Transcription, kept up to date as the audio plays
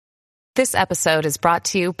This episode is brought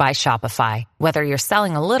to you by Shopify. Whether you're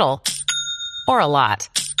selling a little or a lot,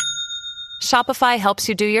 Shopify helps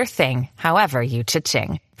you do your thing, however you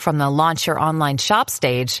cha-ching. From the launch your online shop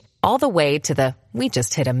stage, all the way to the we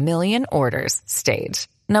just hit 1 million orders stage.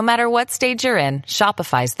 No matter what stage you're in,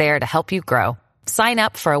 Shopify's there to help you grow. Sign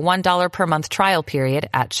up for a $1 per month trial period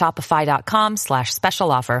at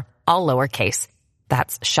shopify.com/special offer, all lowercase.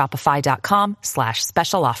 That's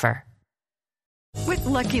shopify.com/special offer. With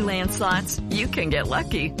Lucky Land Slots, you can get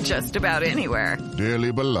lucky just about anywhere.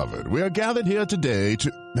 Dearly beloved, we are gathered here today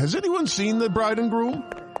to... Has anyone seen the bride and groom?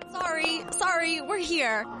 Sorry, we're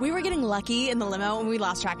here. We were getting lucky in the limo and we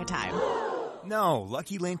lost track of time. No,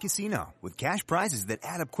 Lucky Land Casino, with cash prizes that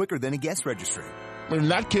add up quicker than a guest registry. In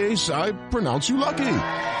that case, I pronounce you lucky.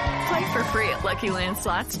 Play for free at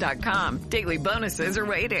LuckyLandSlots.com. Daily bonuses are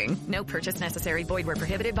waiting. No purchase necessary. Void where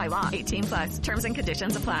prohibited by law. 18+. Terms and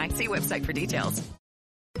conditions apply. See website for details.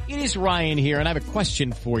 It is Ryan here, and I have a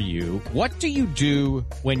question for you. What do you do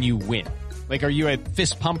when you win? Like, are you a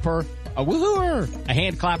fist pumper, a woohooer, a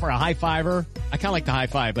hand clapper, a high fiver? I kind of like the high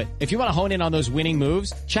five, but if you want to hone in on those winning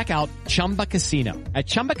moves, check out Chumba Casino. At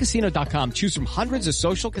ChumbaCasino.com, choose from hundreds of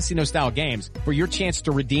social casino style games for your chance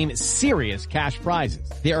to redeem serious cash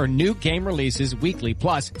prizes. There are new game releases weekly,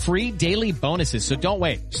 plus free daily bonuses. So don't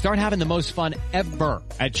wait. Start having the most fun ever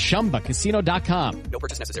at ChumbaCasino.com. No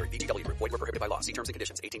purchase necessary. VGW Group. Void where prohibited by law. See terms and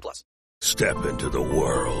conditions. 18+. Step into the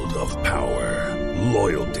world of power,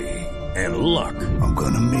 loyalty, and luck. I'm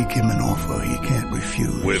gonna make him an offer he can't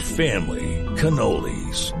refuse. With family,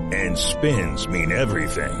 cannolis, and spins mean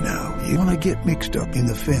everything. Now, you wanna get mixed up in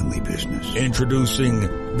the family business. Introducing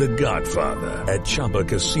The Godfather at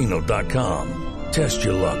ChumbaCasino.com. Test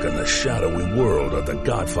your luck in the shadowy world of The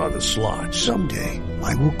Godfather slot. Someday,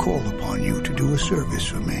 I will call upon you to do a service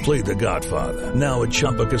for me. Play The Godfather, now at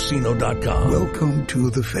ChumbaCasino.com. Welcome to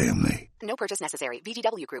the family. No purchase necessary.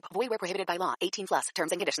 VGW Group. Void where prohibited by law. 18+.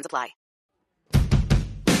 Terms and conditions apply.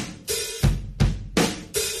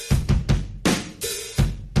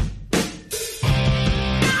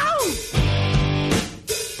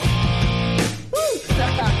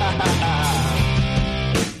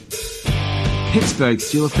 Pittsburgh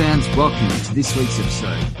Steelers fans, welcome to this week's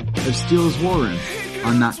episode of Steelers War Room.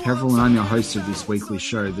 I'm Matt Peverill and I'm your host of this weekly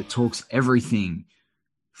show that talks everything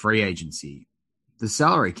free agency, the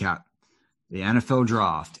salary cap, the NFL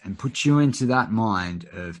draft, and puts you into that mind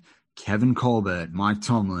of Kevin Colbert, Mike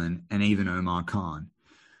Tomlin, and even Omar Khan.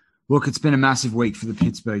 Look, it's been a massive week for the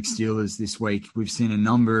Pittsburgh Steelers this week. We've seen a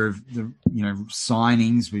number of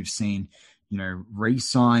signings. We've seen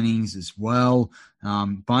re-signings as well.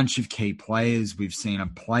 Bunch of key players. We've seen a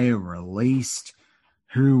player released.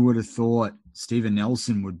 Who would have thought Steven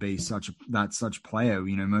Nelson would be such a player?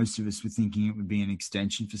 Most of us were thinking it would be an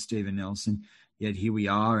extension for Steven Nelson. Yet here we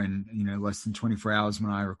are, and less than 24 hours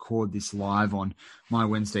when I record this live on my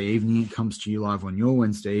Wednesday evening, it comes to you live on your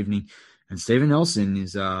Wednesday evening. And Steven Nelson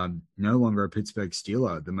is no longer a Pittsburgh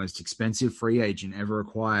Steeler, the most expensive free agent ever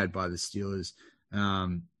acquired by the Steelers.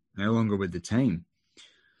 No longer with the team.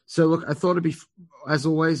 So, look, I thought it'd be, as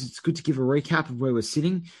always, it's good to give a recap of where we're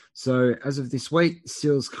sitting. So, as of this week,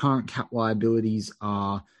 Steelers' current cap liabilities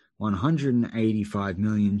are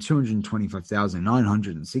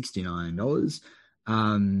 $185,225,969.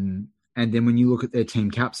 And then when you look at their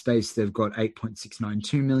team cap space, they've got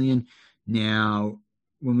 $8.692 million. Now,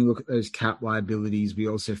 when we look at those cap liabilities, we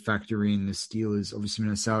also factor in the Steelers. Obviously,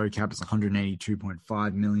 their salary cap is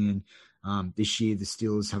 $182.5 million. This year, the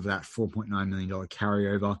Steelers have that $4.9 million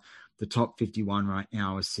carryover. The top 51 right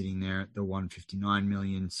now is sitting there at the $159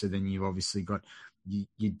 million. So then you've obviously got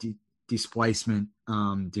your displacement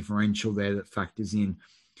differential there that factors in.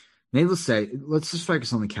 Needless to say, let's just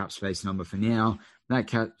focus on the cap space number for now. That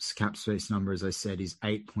cap space number, as I said, is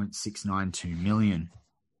 $8.692 million.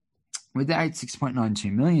 With that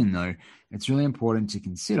 $8.692 million, though, it's really important to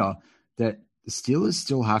consider that the Steelers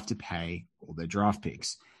still have to pay all their draft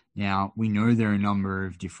picks. Now, we know there are a number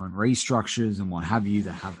of different restructures and what have you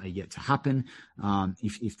that have yet to happen,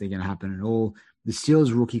 if they're going to happen at all. The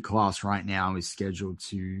Steelers rookie class right now is scheduled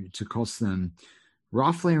to cost them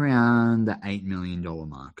roughly around the $8 million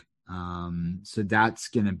mark. So that's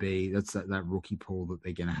going to be, that rookie pool that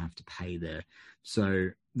they're going to have to pay there. So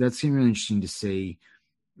that's going to be really interesting to see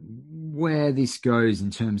where this goes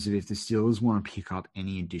in terms of if the Steelers want to pick up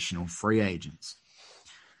any additional free agents.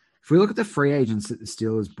 If we look at the free agents that the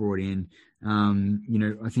Steelers brought in,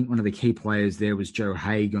 I think one of the key players there was Joe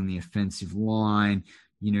Haeg on the offensive line.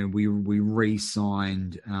 We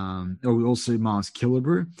re-signed, also Miles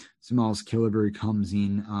Killebrew. So Miles Killebrew comes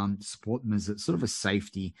in to support them as sort of a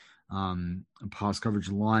safety a pass coverage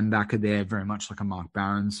linebacker there, very much like a Mark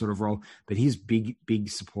Barron sort of role. But his big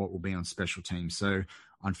support will be on special teams. So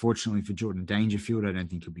unfortunately for Jordan Dangerfield, I don't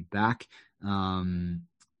think he'll be back. And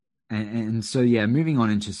so, yeah, moving on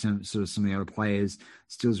into some of the other players,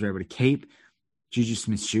 Steelers were able to keep Juju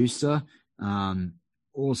Smith-Schuster.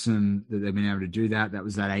 Awesome that they've been able to do that. That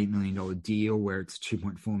was that $8 million deal where it's a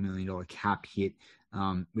 $2.4 million cap hit,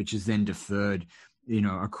 which is then deferred,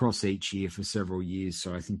 across each year for several years.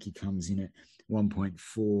 So I think he comes in at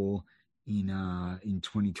 1.4 in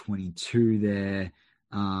 2022 there.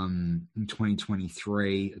 In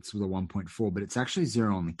 2023, it's with a 1.4, but it's actually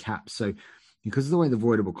 0 on the cap. So because of the way the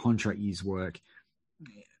voidable contract years work,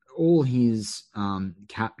 all his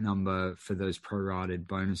cap number for those prorated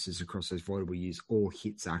bonuses across those voidable years all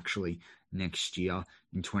hits actually next year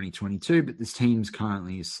in 2022. But this team's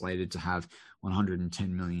currently is slated to have $110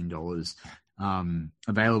 million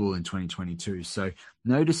available in 2022. So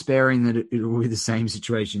no despairing that it will be the same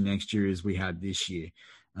situation next year as we had this year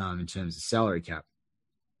in terms of salary cap.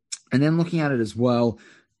 And then looking at it as well,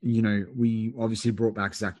 we obviously brought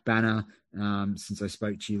back Zach Banner since I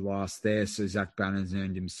spoke to you last there. So Zach Banner's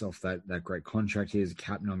earned himself that great contract. He has a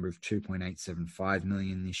cap number of $2.875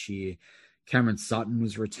 million this year. Cameron Sutton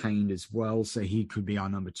was retained as well, so he could be our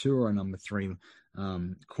number 2 or our number 3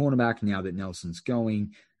 cornerback now that Nelson's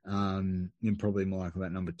going. And probably more likely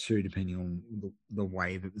that number 2, depending on the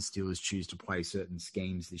way that the Steelers choose to play certain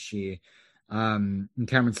schemes this year. And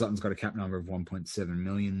Cameron Sutton's got a cap number of $1.7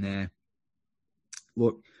 million there.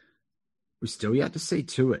 Look, we're still yet to see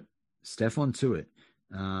Tuitt, Stephon Tuitt.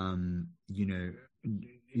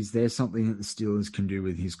 Is there something that the Steelers can do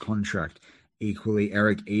with his contract? Equally,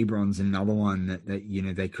 Eric Ebron's another one that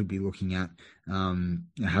they could be looking at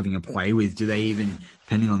having a play with. Do they even,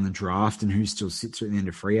 depending on the draft and who still sits at the end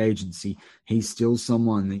of free agency, he's still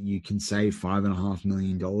someone that you can save $5.5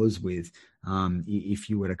 million with if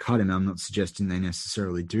you were to cut him. I'm not suggesting they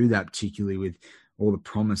necessarily do that, particularly with all the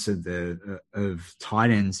promise of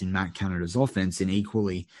tight ends in Matt Canada's offense, and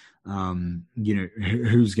equally,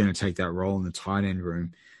 who's going to take that role in the tight end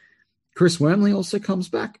room. Chris Wormley also comes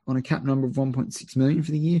back on a cap number of $1.6 million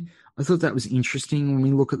for the year. I thought that was interesting when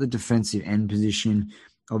we look at the defensive end position.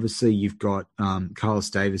 Obviously, you've got Carlos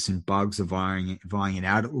Davis and Buggs are vying it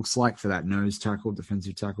out, it looks like, for that nose tackle,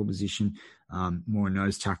 defensive tackle position, more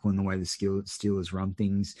nose tackle in the way the Steelers run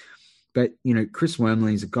things. But, Chris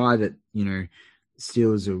Wormley is a guy that,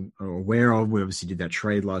 Steelers are aware of. We obviously did that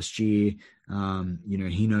trade last year.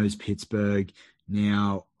 He knows Pittsburgh.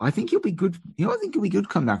 Now, I think he'll be good. I think he'll be good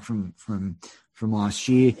come back from last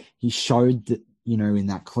year. He showed that, in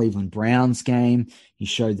that Cleveland Browns game, he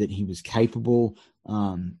showed that he was capable.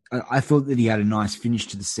 I thought that he had a nice finish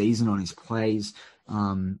to the season on his plays.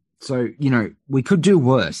 So, we could do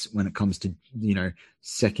worse when it comes to,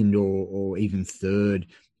 second or even third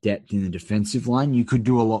depth in the defensive line. You could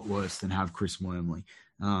do a lot worse than have Chris Wormley.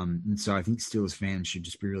 And so I think Steelers fans should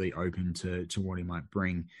just be really open to what he might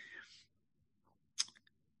bring.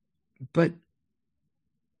 But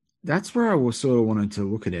that's where I sort of wanted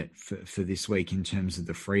to look at it for this week in terms of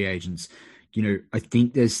the free agents. I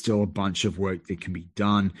think there's still a bunch of work that can be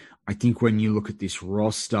done. I think when you look at this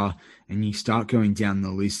roster and you start going down the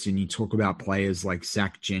list and you talk about players like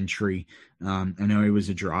Zach Gentry, I know he was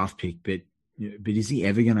a draft pick, but is he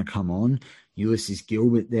ever going to come on? Ulysses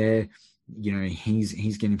Gilbert there,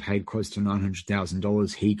 he's getting paid close to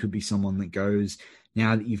 $900,000. He could be someone that goes.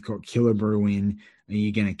 Now that you've got Killebrew in, are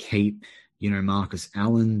you going to keep, Marcus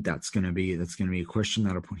Allen? That's going to be a question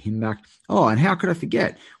that'll put him back. Oh, and how could I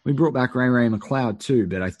forget? We brought back Ray McLeod too,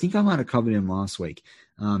 but I think I might have covered him last week.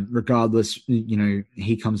 Regardless,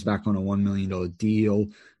 he comes back on a $1 million deal.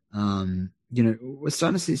 We're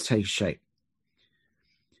starting to see this take shape.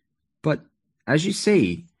 But as you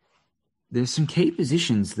see, there's some key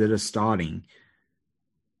positions that are starting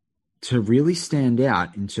to really stand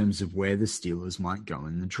out in terms of where the Steelers might go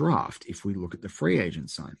in the draft if we look at the free agent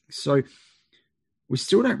signings. So we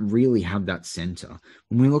still don't really have that center.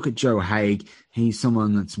 When we look at Joe Haig, he's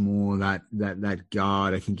someone that's more that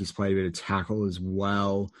guard. I think he's played a bit of tackle as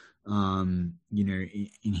well, in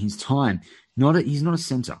his time. He's not a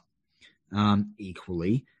center.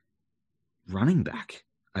 Equally, running back.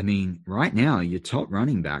 I mean, right now, your top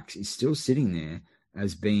running backs is still sitting there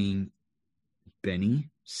as being Benny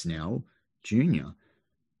Snell Jr.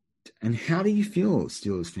 And how do you feel,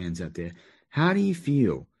 Steelers fans out there? How do you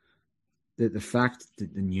feel that the fact that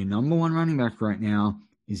your number one running back right now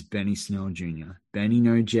is Benny Snell Jr.? Benny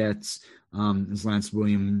No Jets, as Lance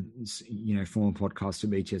Williams, former podcaster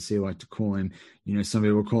BTSC like to call him, some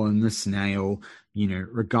people call him the snail,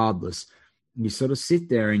 regardless. You sort of sit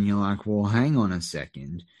there and you're like, well, hang on a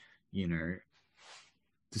second. the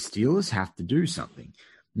Steelers have to do something.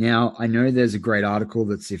 Now, I know there's a great article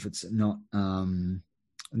that's, if it's not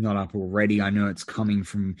up already, I know it's coming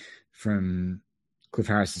from Cliff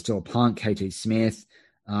Harris is still a punt, KT Smith,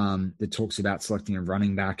 that talks about selecting a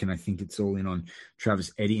running back, and I think it's all in on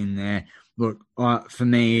Travis Etienne there. Look, for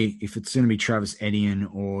me, if it's going to be Travis Etienne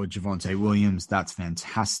or Javonte Williams, that's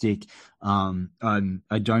fantastic.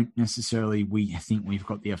 I don't necessarily think we've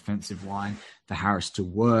got the offensive line for Harris to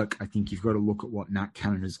work. I think you've got to look at what Matt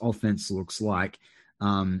Canada's offense looks like.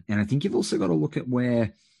 And I think you've also got to look at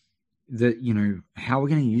where how we're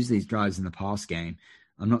going to use these guys in the pass game.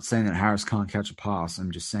 I'm not saying that Harris can't catch a pass.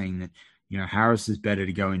 I'm just saying that, Harris is better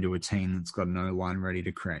to go into a team that's got an O-line ready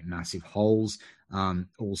to create massive holes.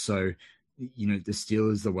 Also, the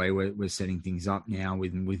Steelers, the way we're setting things up now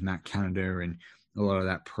with Matt Canada and a lot of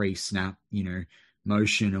that pre-snap,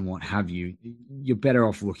 motion and what have you, you're better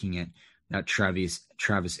off looking at that Travis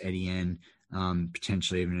Etienne,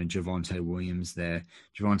 potentially even a Javonte Williams there.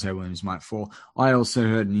 Javonte Williams might fall. I also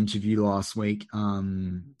heard an interview last week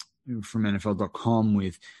from NFL.com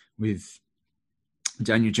with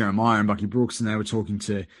Daniel Jeremiah and Bucky Brooks, and they were talking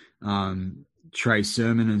to Trey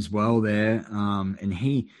Sermon as well there. And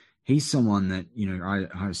he's someone that,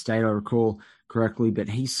 Ohio State, I recall correctly, but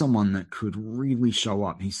he's someone that could really show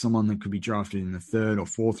up. He's someone that could be drafted in the 3rd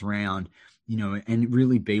or 4th round, and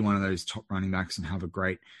really be one of those top running backs and have a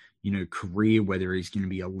great, career. Whether he's going to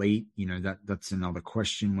be elite, that's another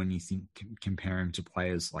question when you compare him to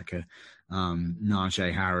players like a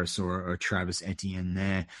Najee Harris or Travis Etienne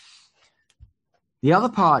there. The other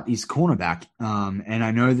part is cornerback. And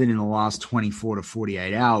I know that in the last 24 to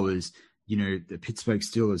 48 hours, the Pittsburgh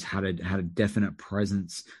Steelers had a definite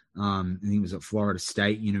presence. I think it was at Florida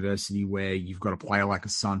State University, where you've got a player like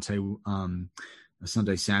Asante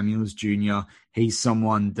Samuels Jr. He's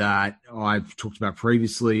someone that I've talked about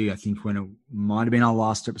previously. I think when it might have been our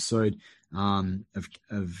last episode of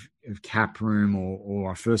Cap Room or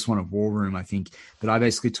our first one of War Room, I think. But I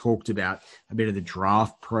basically talked about a bit of the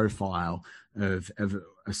draft profile of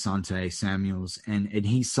Asante Samuels, and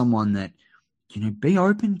he's someone that, be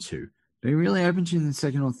open to. Be really open to in the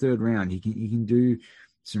 2nd or 3rd round. He can do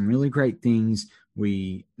some really great things.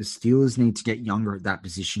 The Steelers need to get younger at that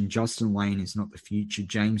position. Justin Lane is not the future.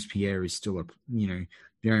 James Pierre is still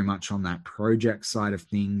very much on that project side of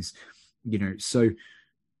things. So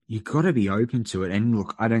you've got to be open to it. And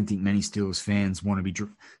look, I don't think many Steelers fans want to be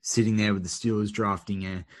sitting there with the Steelers drafting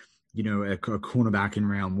a cornerback in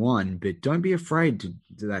round 1, but don't be afraid to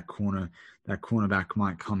that cornerback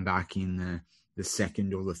might come back in the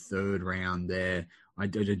 2nd or the 3rd round there. I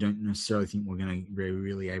don't necessarily think we're going to be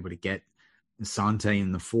really able to get Asante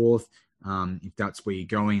in the 4th, if that's where you're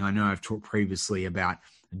going. I know I've talked previously about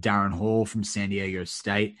Darren Hall from San Diego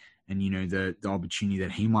State and, the opportunity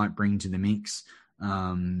that he might bring to the mix.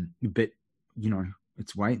 But,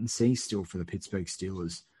 it's wait and see still for the Pittsburgh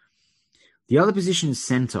Steelers. The other position is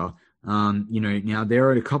center. Now there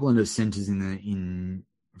are a couple of centers in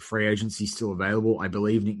free agency still available. I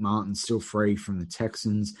believe Nick Martin's still free from the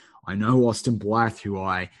Texans. I know Austin Blythe, who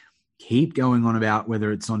I keep going on about,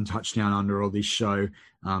 whether it's on Touchdown Under or this show.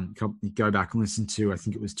 Go back and listen to, I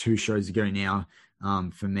think it was 2 shows ago now,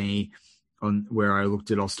 for me, on where I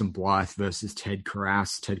looked at Austin Blythe versus Ted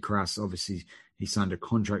Karras. Ted Karras, obviously, he signed a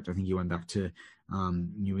contract. I think he went back to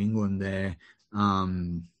New England there.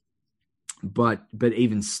 But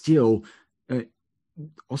even still,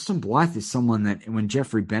 Austin Blythe is someone that when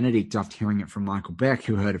Jeffrey Benedict, after hearing it from Michael Beck,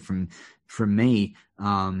 who heard it from me,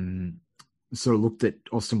 sort of looked at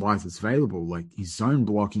Austin Blythe as available, like his zone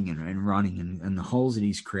blocking and running and the holes that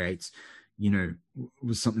he creates,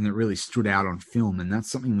 was something that really stood out on film, and that's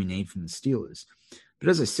something we need from the Steelers. But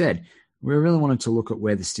as I said, we really wanted to look at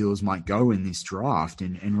where the Steelers might go in this draft,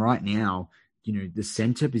 and right now, the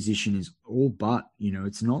center position is all but,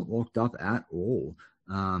 it's not locked up at all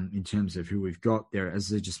in terms of who we've got there.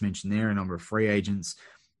 As I just mentioned there, a number of free agents.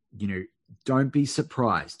 Don't be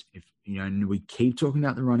surprised if, and we keep talking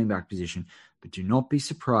about the running back position, but do not be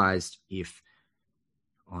surprised if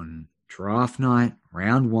on draft night,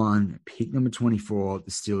 round 1, pick number 24,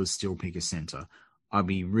 the Steelers still pick a center. I'd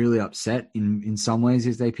be really upset in some ways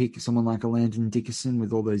if they pick someone like a Landon Dickerson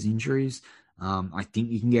with all those injuries. I think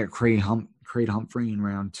you can get Creed Humphrey in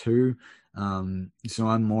round 2. So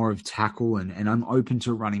I'm more of tackle and I'm open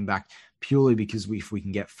to running back purely because if we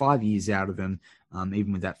can get 5 years out of them,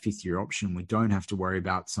 even with that 5th year option, we don't have to worry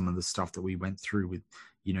about some of the stuff that we went through with,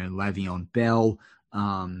 Le'Veon Bell,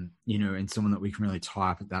 and someone that we can really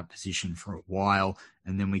tie up at that position for a while.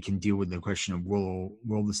 And then we can deal with the question of will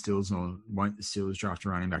the Steelers or won't the Steelers draft a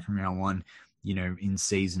running back in round 1, in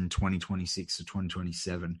season 2026 or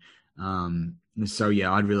 2027. So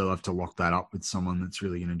yeah, I'd really love to lock that up with someone that's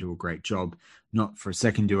really going to do a great job. Not for a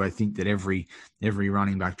second do I think that every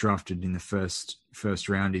running back drafted in the first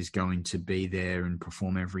round is going to be there and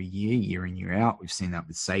perform every year in, year out. We've seen that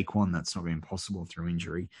with Saquon. That's not been possible through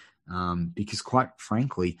injury. Because quite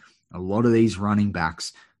frankly, a lot of these running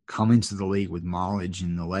backs come into the league with mileage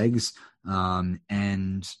in the legs. And,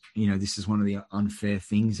 this is one of the unfair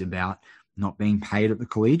things about not being paid at the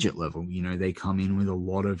collegiate level. They come in with a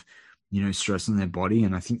lot of, stress on their body.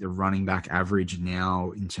 And I think the running back average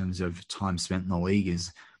now in terms of time spent in the league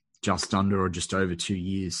is just under or just over 2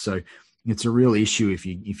 years. So it's a real issue if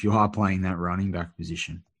you are playing that running back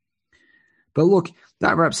position. But look,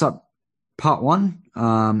 that wraps up part one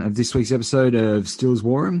of this week's episode of Steelers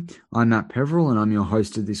War Room. I'm Matt Peverell, and I'm your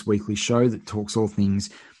host of this weekly show that talks all things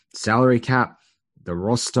salary cap, the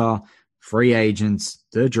roster, free agents,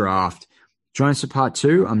 the draft. Join us for part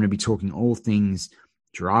two. I'm going to be talking all things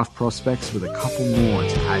draft prospects with a couple more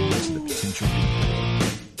to add into the potential.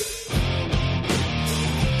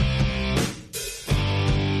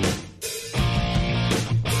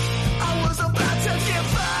 I was about to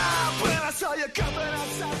give up when I saw you coming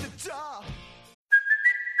outside the door.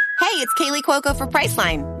 Hey, it's Kaylee Cuoco for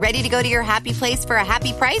Priceline. Ready to go to your happy place for a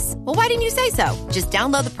happy price? Well, why didn't you say so? Just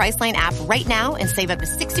download the Priceline app right now and save up to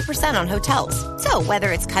 60% on hotels. So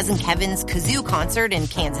whether it's Cousin Kevin's Kazoo Concert in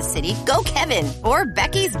Kansas City, go Kevin, or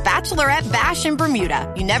Becky's Bachelorette Bash in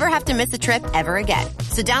Bermuda, you never have to miss a trip ever again.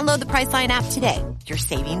 So download the Priceline app today. Your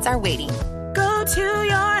savings are waiting. Go to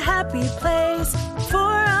your happy place for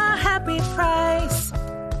a happy price.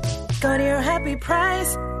 Go to your happy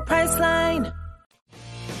price, Priceline.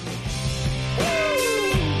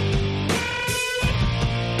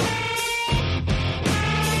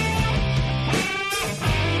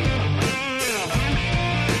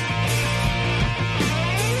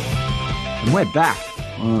 And we're back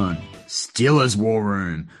on Steelers War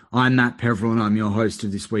Room. I'm Matt Peverell, and I'm your host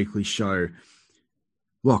of this weekly show.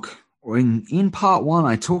 Look, in part one,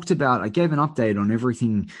 I gave an update on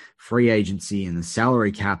everything free agency and the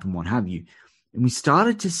salary cap and what have you. And we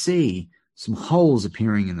started to see some holes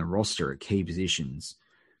appearing in the roster at key positions.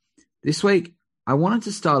 This week, I wanted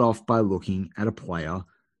to start off by looking at a player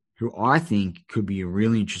who I think could be a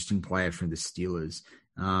really interesting player for the Steelers,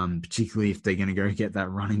 particularly if they're going to go get that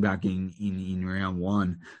running back in round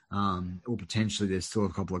one, or potentially there's still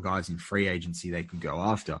a couple of guys in free agency they could go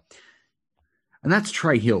after. And that's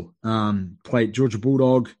Trey Hill. Played Georgia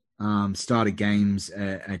Bulldog, started games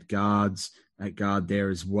at guard there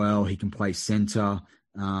as well. He can play center.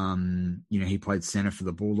 He played center for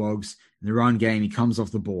the Bulldogs. In the run game, he comes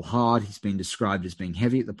off the ball hard. He's been described as being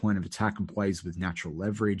heavy at the point of attack and plays with natural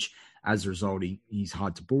leverage. As a result, he's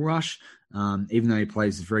hard to bull rush. Even though he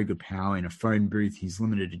plays with very good power in a phone booth, his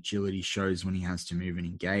limited agility shows when he has to move and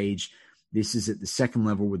engage. This is at the second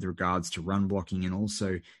level with regards to run blocking, and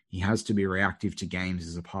also he has to be reactive to games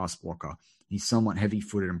as a pass blocker. He's somewhat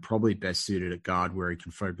heavy-footed and probably best suited at guard where he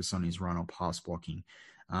can focus on his run or pass blocking.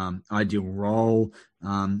 Ideal role,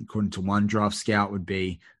 according to one draft scout, would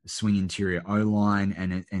be a swing interior O-line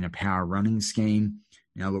and a power running scheme.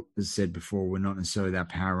 Now, look, as I said before, we're not necessarily that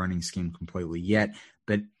power running scheme completely yet.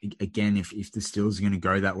 But again, if the Steelers are going to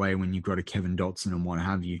go that way when you've got a Kevin Dotson and what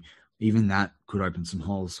have you, even that could open some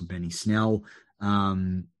holes for Benny Snell.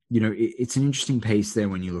 It's an interesting piece there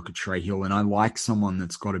when you look at Trey Hill. And I like someone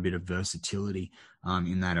that's got a bit of versatility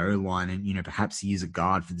in that O-line. And, perhaps he is a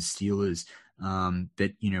guard for the Steelers.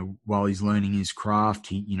 That, while he's learning his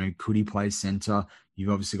craft, could he play center?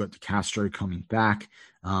 You've obviously got DeCastro coming back.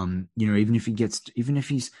 Even if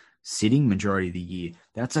he's sitting majority of the year,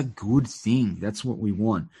 that's a good thing. That's what we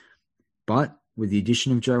want. But with the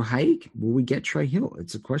addition of Joe Haig, will we get Trey Hill?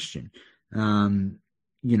 It's a question. So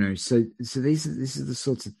these are the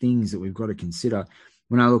sorts of things that we've got to consider.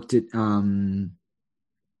 When I looked at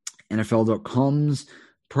NFL.com's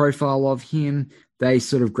profile of him, they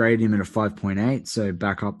sort of graded him at a 5.8, so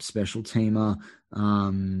backup special teamer.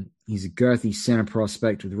 He's a girthy center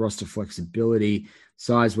prospect with roster flexibility.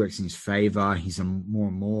 Size works in his favor. He's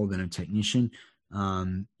more than a technician.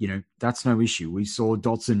 That's no issue. We saw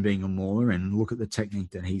Dotson being a mauler, and look at the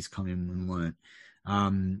technique that he's come in and learned.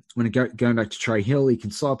 Going back to Trey Hill, he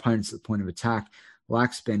can slow opponents at the point of attack,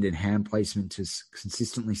 lacks bend and hand placement to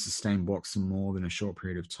consistently sustain blocks for more than a short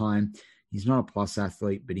period of time. He's not a plus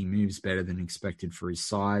athlete, but he moves better than expected for his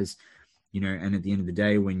size. And at the end of the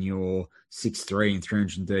day, when you're 6'3" and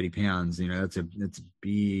 330 pounds, that's a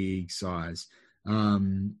big size. He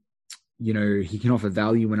can offer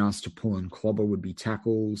value when asked to pull and clobber would-be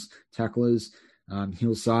tacklers.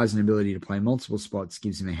 Hill's size and ability to play multiple spots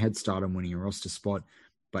gives him a head start on winning a roster spot,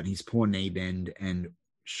 but his poor knee bend and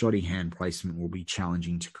shoddy hand placement will be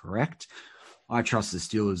challenging to correct. I trust the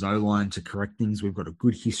Steelers O-line to correct things. We've got a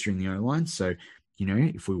good history in the O-line, so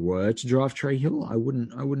if we were to draft Trey Hill, I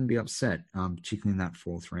wouldn't be upset, particularly in that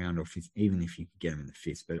 4th round or 5th, even if you could get him in the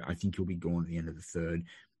 5th. But I think he'll be gone at the end of the 3rd,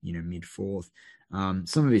 mid 4th.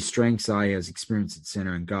 Some of his strengths are he has experience at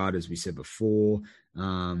center and guard, as we said before.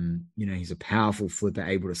 He's a powerful flipper,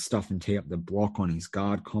 able to stuff and tee up the block on his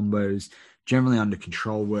guard combos, generally under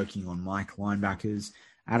control, working on Mike linebackers,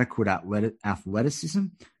 adequate athleticism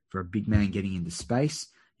for a big man getting into space.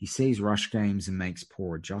 He sees rush games and makes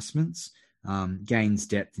poor adjustments, gains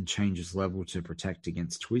depth and changes level to protect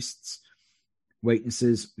against twists.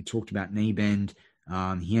 Weaknesses, we talked about knee bend.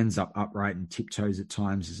 He ends up upright and tiptoes at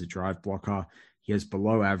times as a drive blocker. He has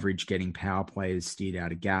below average getting power players steered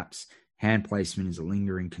out of gaps. Hand placement is a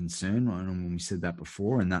lingering concern. I know when we said that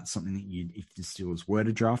before, and that's something that if the Steelers were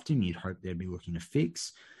to draft him, you'd hope they'd be looking to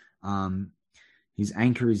fix. His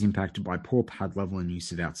anchor is impacted by poor pad level and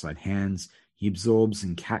use of outside hands. He absorbs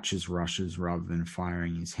and catches rushes rather than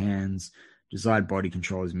firing his hands. Desired body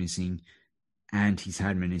control is missing. And he's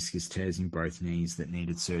had meniscus tears in both knees that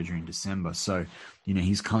needed surgery in December. So,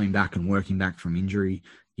 he's coming back and working back from injury.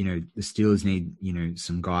 The Steelers need,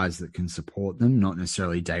 some guys that can support them, not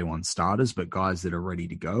necessarily day one starters, but guys that are ready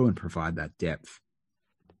to go and provide that depth.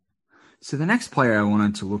 So the next player I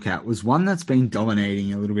wanted to look at was one that's been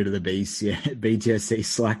dominating a little bit of the BTSC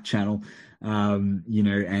Slack channel,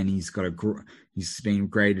 and he's been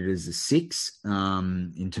graded as a 6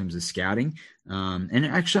 in terms of scouting. And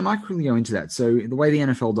actually, I might quickly go into that. So the way the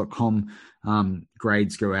NFL.com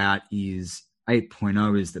grades go out is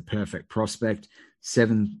 8.0 is the perfect prospect,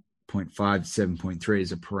 7.5 to 7.3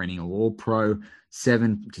 is a perennial All-Pro,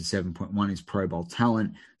 7 to 7.1 is Pro Bowl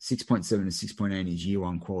talent, 6.7 to 6.8 is year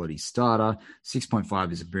one quality starter,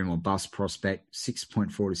 6.5 is a boom or bust prospect,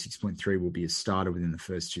 6.4 to 6.3 will be a starter within the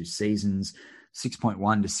first 2 seasons,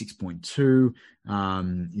 6.1 to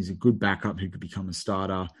 6.2 is a good backup who could become a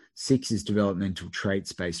starter, 6 is developmental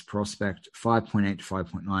traits-based prospect, 5.8 to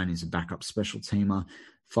 5.9 is a backup special teamer,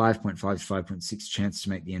 5.5 to 5.6 chance to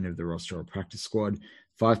make the end of the roster or practice squad,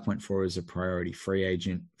 5.4 is a priority free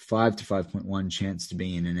agent, 5 to 5.1 chance to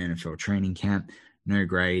be in an NFL training camp, no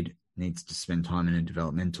grade, needs to spend time in a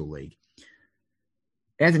developmental league.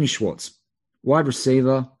 Anthony Schwartz, wide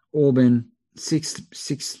receiver, Auburn, 6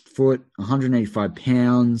 foot, 185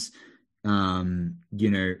 pounds,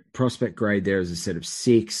 prospect grade there is a set of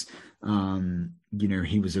 6.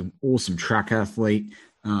 He was an awesome track athlete.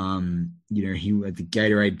 He at the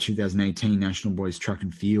Gatorade 2018 National Boys Track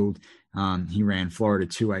and Field. He ran Florida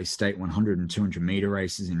 2A State 100 and 200 meter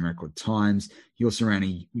races in record times. He also ran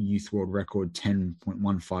a youth world record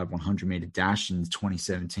 10.15 100 meter dash in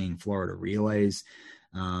 2017 Florida relays.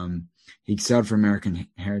 He excelled for American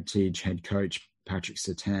Heritage head coach Patrick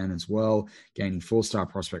Surtain as well, gaining 4-star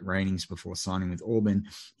prospect ratings before signing with Auburn.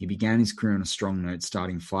 He began his career on a strong note,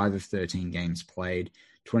 starting 5 of 13 games played,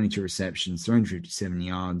 22 receptions, 357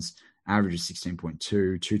 yards, average of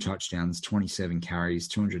 16.2, 2 touchdowns, 27 carries,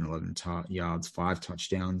 211 yards, 5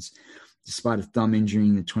 touchdowns. Despite a thumb injury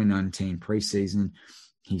in the 2019 preseason,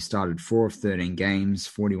 he started 4 of 13 games,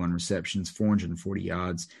 41 receptions, 440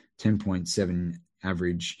 yards, 10.7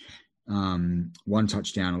 average, 1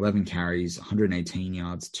 touchdown, 11 carries, 118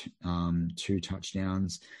 yards, 2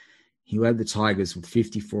 touchdowns. He led the Tigers with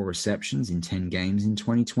 54 receptions in 10 games in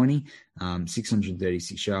 2020,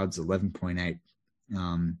 636 yards, 11.8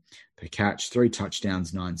 per catch, 3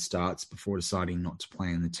 touchdowns, 9 starts before deciding not to play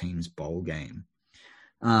in the team's bowl game.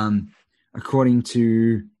 According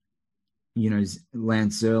to,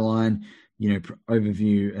 Lance Zierlein,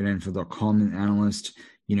 overview at NFL.com, an analyst,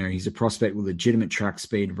 he's a prospect with legitimate track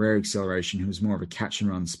speed, rare acceleration, who's more of a catch and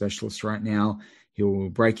run specialist right now. He will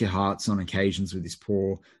break your hearts on occasions with his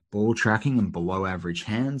poor ball tracking and below average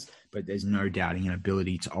hands, but there's no doubting an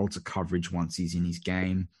ability to alter coverage once he's in his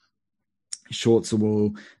game. Schwartz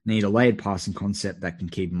will need a layered passing concept that can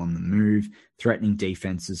keep him on the move, threatening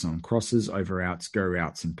defenses on crosses, over routes, go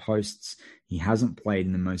routes, and posts. He hasn't played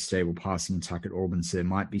in the most stable passing attack at Auburn, so there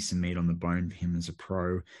might be some meat on the bone for him as a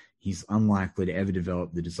pro. He's unlikely to ever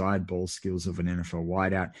develop the desired ball skills of an NFL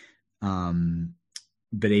wideout,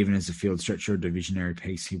 but even as a field stretcher or divisionary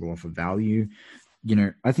piece, he will offer value.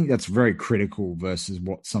 I think that's very critical versus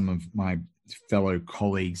what some of my fellow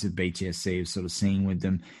colleagues at BTSC are sort of seeing with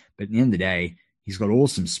them. But at the end of the day, he's got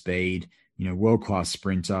awesome speed, world-class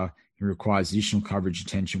sprinter. He requires additional coverage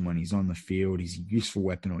attention when he's on the field. He's a useful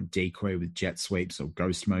weapon or decoy with jet sweeps or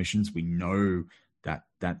ghost motions. We know that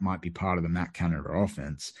might be part of the Matt Canada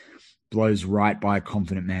offense. Blows right by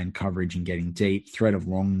confident man coverage and getting deep. Threat of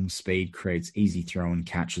long speed creates easy throw and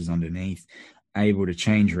catches underneath. able to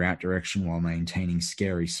change route direction while maintaining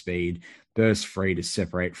scary speed, burst free to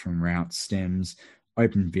separate from route stems,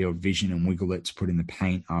 open field vision and wiggle it to put in the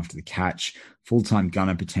paint after the catch, full-time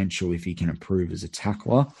gunner potential if he can improve as a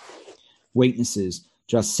tackler. Weaknesses,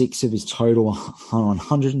 just 6 of his total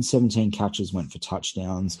 117 catches went for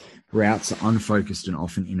touchdowns. Routes are unfocused and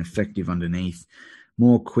often ineffective underneath.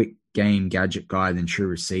 More quick game gadget guy than true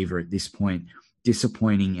receiver at this point.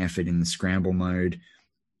 Disappointing effort in the scramble mode.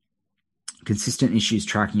 Consistent issues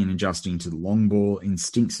tracking and adjusting to the long ball.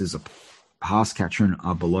 Instincts as a pass catcher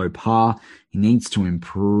are below par. He needs to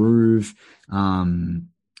improve,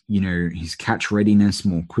 his catch readiness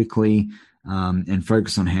more quickly, and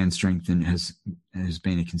focus on hand strength and has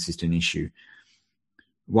been a consistent issue.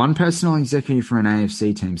 One personal executive for an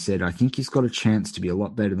AFC team said, I think he's got a chance to be a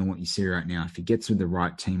lot better than what you see right now. If he gets with the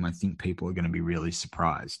right team, I think people are going to be really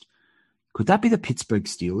surprised. Could that be the Pittsburgh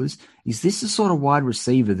Steelers? Is this the sort of wide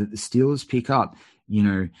receiver that the Steelers pick up,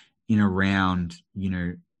 in around,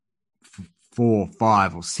 4,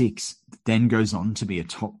 5, or 6, then goes on to be a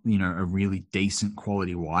top, a really decent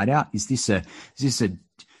quality wideout? Is this a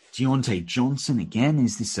Deontay Johnson again?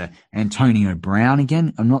 Is this a Antonio Brown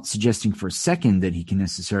again? I'm not suggesting for a second that he can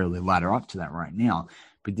necessarily ladder up to that right now,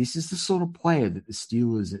 but this is the sort of player that the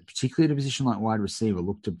Steelers, particularly at a position like wide receiver,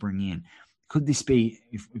 look to bring in. Could this be,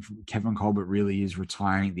 if Kevin Colbert really is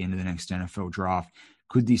retiring at the end of the next NFL draft,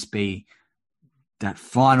 could this be that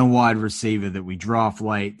final wide receiver that we draft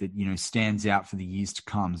late that, stands out for the years to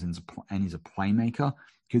come and is a playmaker?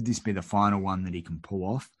 Could this be the final one that he can pull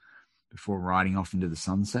off before riding off into the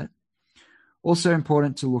sunset? Also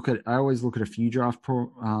important to look at, I always look at a few draft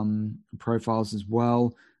profiles as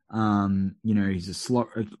well. He's a slot,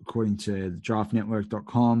 according to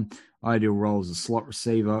draftnetwork.com, ideal role as a slot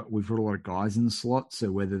receiver. We've got a lot of guys in the slot,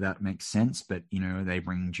 so whether that makes sense, but, they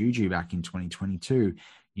bring Juju back in 2022,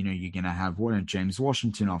 you're going to have James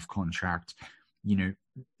Washington off contract.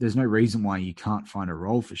 There's no reason why you can't find a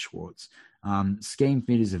role for Schwartz. Scheme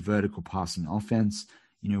fit is a vertical passing offense.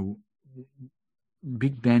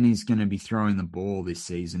 Big Ben is going to be throwing the ball this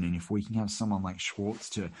season, and if we can have someone like Schwartz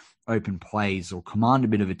to open plays or command a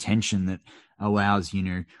bit of attention that allows,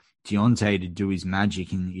 Deontay to do his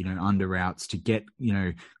magic in, under routes, to get,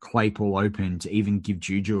 Claypool open, to even give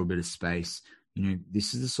Juju a bit of space,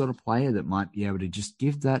 this is the sort of player that might be able to just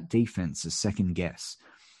give that defense a second guess.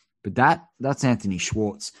 But that's Anthony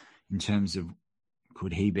Schwartz in terms of,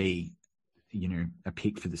 could he be, a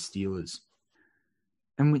pick for the Steelers?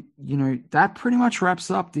 And, that pretty much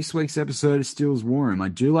wraps up this week's episode of Steelers War Room. I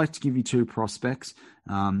do like to give you 2 prospects.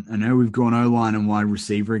 I know we've gone O-line and wide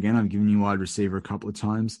receiver again. I've given you wide receiver a couple of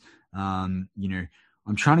times. I'm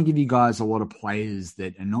trying to give you guys a lot of players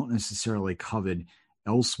that are not necessarily covered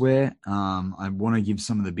elsewhere. I want to give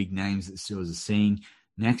some of the big names that the Steelers are seeing.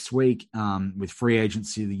 Next week, with free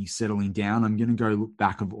agency settling down, I'm going to go look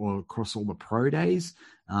back across all the pro days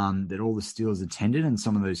that all the Steelers attended and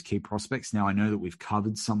some of those key prospects. Now, I know that we've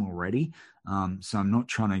covered some already, so I'm not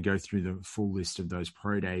trying to go through the full list of those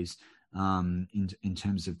pro days in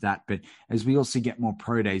terms of that. But as we also get more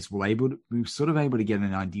pro days, we're sort of able to get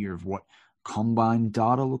an idea of what combine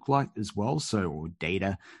data look like as well, or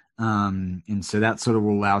data. And so that sort of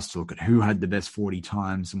will allow us to look at who had the best 40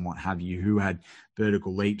 times and what have you, who had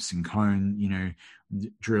vertical leaps and cone,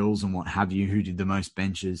 drills and what have you, who did the most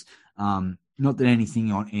benches. Not that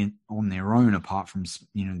anything on their own, apart from,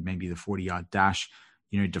 maybe the 40-yard dash,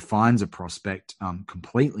 defines a prospect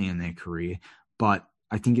completely in their career. But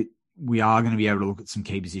I think we are going to be able to look at some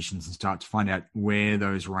key positions and start to find out where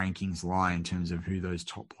those rankings lie in terms of who those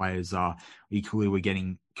top players are. Equally, we're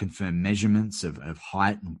getting confirmed measurements of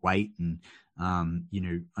height and weight and, an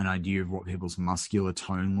idea of what people's muscular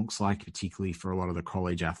tone looks like, particularly for a lot of the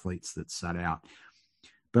college athletes that sat out.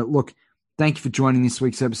 But look, thank you for joining this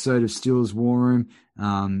week's episode of Steelers War Room.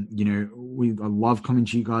 I love coming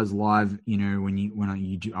to you guys live, when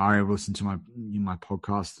you are able to listen to my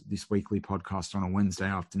podcast, this weekly podcast on a Wednesday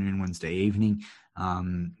afternoon, Wednesday evening,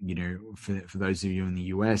 for those of you in the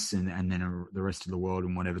US and then the rest of the world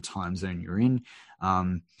in whatever time zone you're in.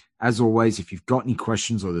 As always, if you've got any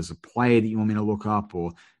questions or there's a player that you want me to look up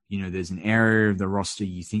or, there's an area of the roster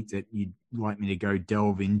you think that you'd like me to go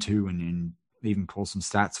delve into and even pull some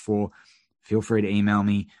stats for, feel free to email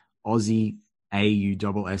me, Aussie,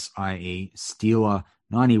 AUSSIE,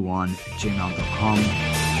 Steeler91@gmail.com.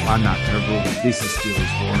 I'm Matt Pebble. This is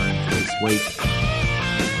Steelers War Room for this week.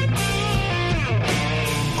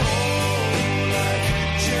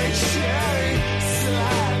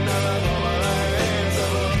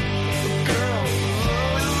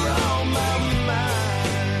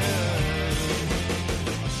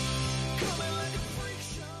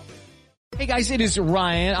 Hey guys, it is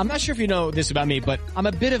Ryan. I'm not sure if you know this about me, but I'm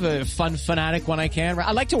a bit of a fun fanatic when I can.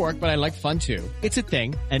 I like to work, but I like fun too. It's a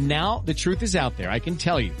thing. And now the truth is out there. I can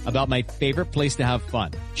tell you about my favorite place to have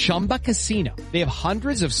fun. Chumba Casino. They have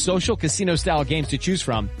hundreds of social casino style games to choose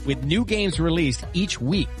from with new games released each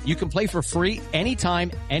week. You can play for free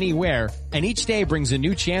anytime, anywhere. And each day brings a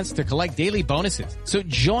new chance to collect daily bonuses. So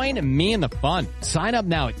join me in the fun. Sign up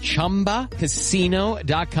now at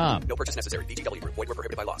ChumbaCasino.com. No purchase necessary. VGW Group. Void where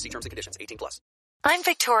prohibited by law. See terms and conditions. 18+. I'm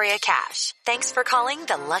Victoria Cash. Thanks for calling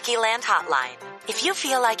the Lucky Land Hotline. If you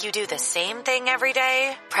feel like you do the same thing every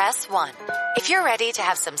day, press 1. If you're ready to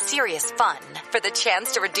have some serious fun for the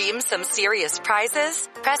chance to redeem some serious prizes,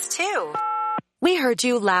 press 2. We heard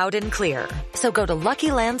you loud and clear. So go to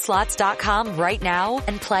LuckyLandSlots.com right now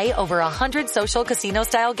and play over 100 social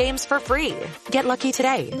casino-style games for free. Get lucky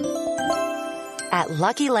today at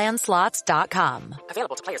LuckyLandSlots.com.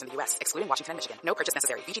 Available to players in the U.S., excluding Washington and Michigan. No purchase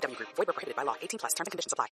necessary. VGW Group. Void where prohibited by law. 18+. Terms and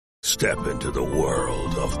conditions apply. Step into the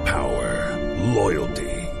world of power, loyalty,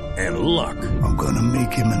 and luck. I'm gonna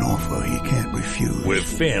make him an offer he can't refuse. With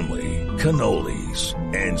family, cannolis,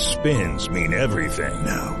 and spins mean everything.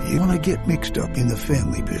 Now, you wanna get mixed up in the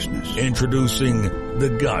family business. Introducing The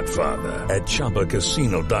Godfather at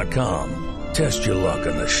ChumbaCasino.com. Test your luck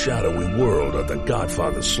in the shadowy world of The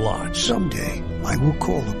Godfather slot. Someday, I will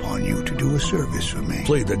call upon you to do a service for me.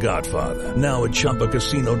 Play The Godfather now at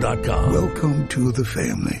ChumbaCasino.com. Welcome to the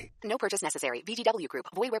family. No purchase necessary. VGW Group.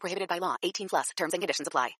 Void where prohibited by law. 18+. Terms and conditions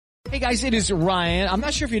apply. Hey guys, it is Ryan. I'm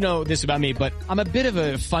not sure if you know this about me, but I'm a bit of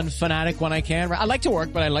a fun fanatic when I can. I like to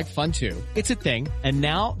work, but I like fun too. It's a thing. And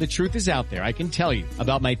now the truth is out there. I can tell you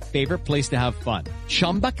about my favorite place to have fun.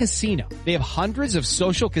 Chumba Casino. They have hundreds of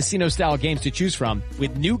social casino style games to choose from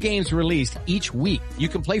with new games released each week. You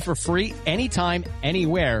can play for free anytime,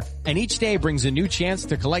 anywhere. And each day brings a new chance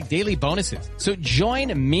to collect daily bonuses. So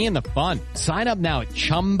join me in the fun. Sign up now at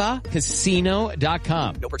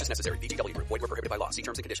ChumbaCasino.com. No purchase necessary. VGW Group. Void where prohibited by law. See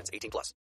terms and conditions. 18+.